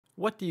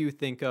What do you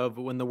think of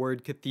when the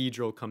word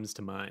cathedral comes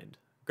to mind?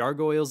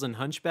 Gargoyles and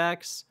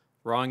hunchbacks?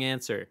 Wrong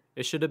answer.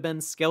 It should have been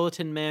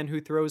skeleton man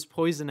who throws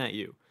poison at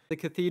you. The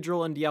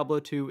cathedral in Diablo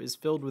 2 is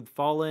filled with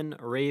fallen,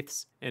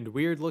 wraiths, and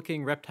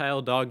weird-looking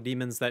reptile dog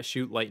demons that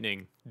shoot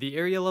lightning. The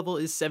area level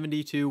is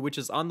 72, which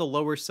is on the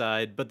lower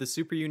side, but the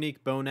super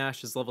unique Bone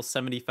Ash is level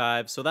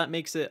 75, so that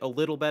makes it a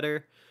little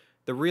better.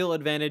 The real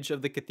advantage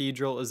of the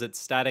cathedral is its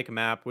static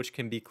map, which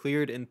can be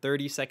cleared in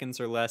 30 seconds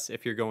or less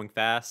if you're going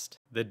fast.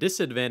 The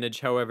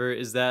disadvantage, however,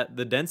 is that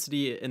the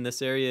density in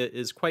this area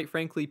is quite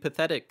frankly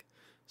pathetic.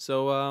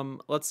 So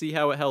let's see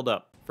how it held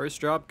up.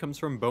 First drop comes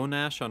from Bone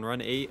Ash on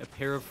run 8, a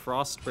pair of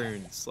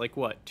Frostburns. Like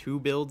what,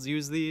 2 builds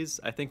use these?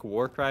 I think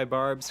Warcry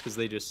Barbs because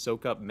they just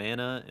soak up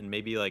mana, and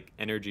maybe like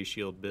Energy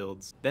Shield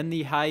builds. Then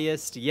the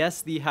highest,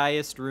 yes the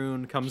highest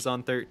rune comes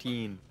on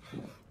 13.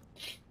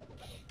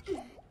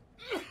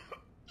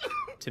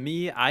 To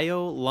me,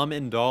 Io, Lum,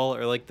 and Dahl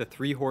are like the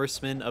 3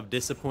 horsemen of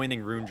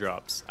disappointing rune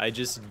drops. I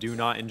just do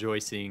not enjoy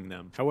seeing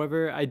them.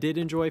 However, I did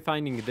enjoy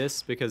finding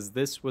this because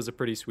this was a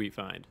pretty sweet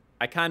find.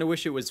 I kind of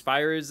wish it was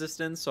fire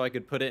resistant so I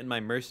could put it in my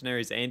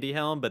Mercenary's Andy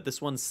Helm, but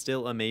this one's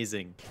still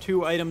amazing.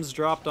 2 items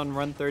dropped on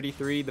run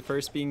 33, the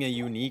first being a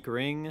unique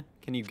ring.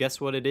 Can you guess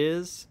what it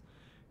is?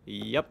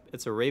 Yep,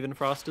 it's a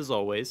Ravenfrost as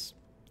always.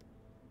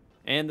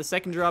 And the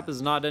second drop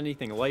is not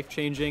anything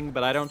life-changing,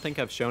 but I don't think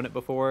I've shown it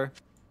before.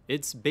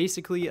 It's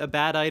basically a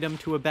bad item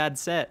to a bad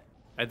set.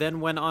 I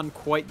then went on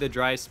quite the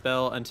dry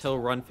spell until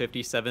run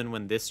 57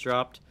 when this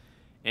dropped,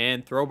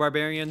 and Throw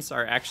Barbarians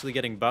are actually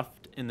getting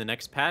buffed in the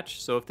next patch,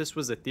 so if this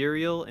was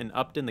ethereal and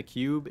upped in the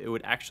cube, it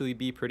would actually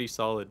be pretty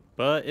solid.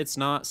 But it's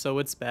not, so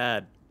it's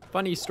bad.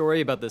 Funny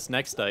story about this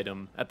next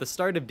item. At the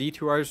start of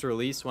D2R's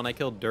release, when I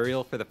killed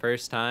Duriel for the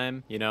first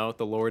time, you know,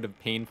 the Lord of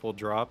Painful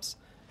Drops,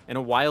 in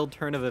a wild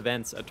turn of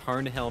events, a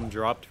Tarnhelm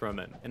dropped from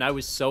him, and I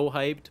was so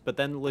hyped, but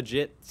then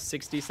legit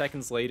 60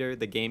 seconds later,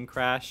 the game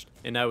crashed,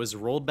 and I was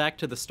rolled back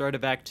to the start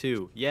of Act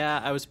 2.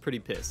 Yeah, I was pretty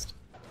pissed.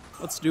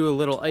 Let's do a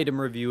little item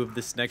review of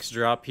this next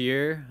drop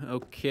here.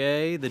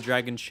 Okay, the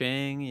Dragon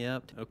Shang,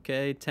 yep.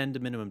 Okay, 10 to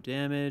minimum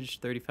damage,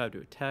 35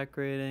 to attack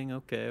rating,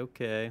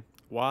 okay.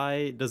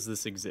 Why does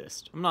this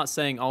exist? I'm not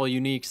saying all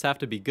uniques have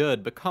to be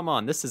good, but come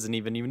on, this isn't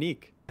even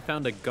unique. I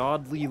found a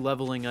godly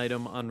leveling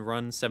item on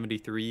run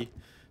 73.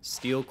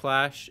 Steel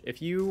Clash.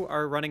 If you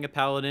are running a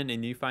paladin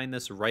and you find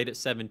this right at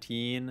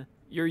 17,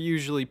 you're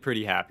usually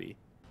pretty happy.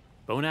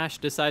 Bone Ash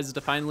decides to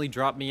finally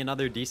drop me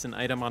another decent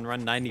item on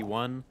run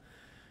 91.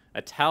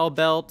 A Tal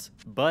Belt,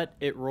 but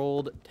it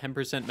rolled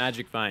 10%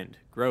 Magic Find.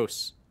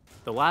 Gross.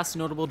 The last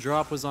notable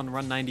drop was on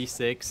run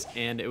 96,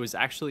 and it was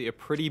actually a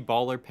pretty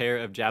baller pair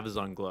of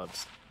Javazon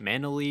gloves.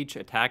 Mana Leech,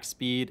 attack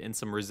speed, and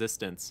some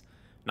resistance.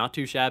 Not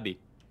too shabby.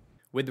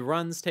 With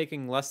runs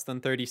taking less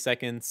than 30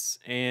 seconds,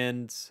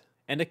 and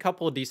a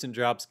couple of decent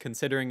drops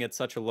considering it's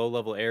such a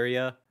low-level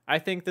area, I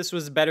think this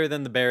was better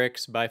than the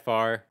Barracks by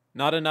far.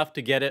 Not enough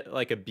to get it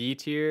like a B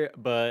tier,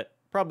 but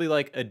probably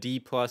like a D+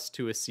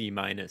 to a C-,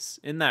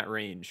 in that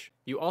range.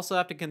 You also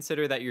have to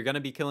consider that you're going to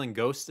be killing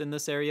ghosts in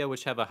this area,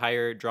 which have a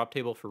higher drop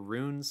table for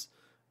runes,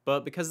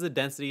 but because the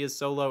density is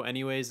so low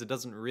anyways, it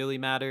doesn't really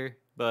matter,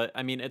 but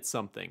I mean, it's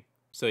something.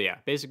 So yeah,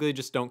 basically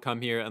just don't come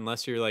here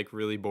unless you're like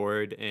really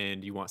bored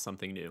and you want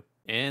something new.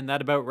 And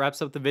that about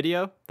wraps up the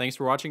video. Thanks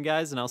for watching,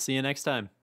 guys, and I'll see you next time.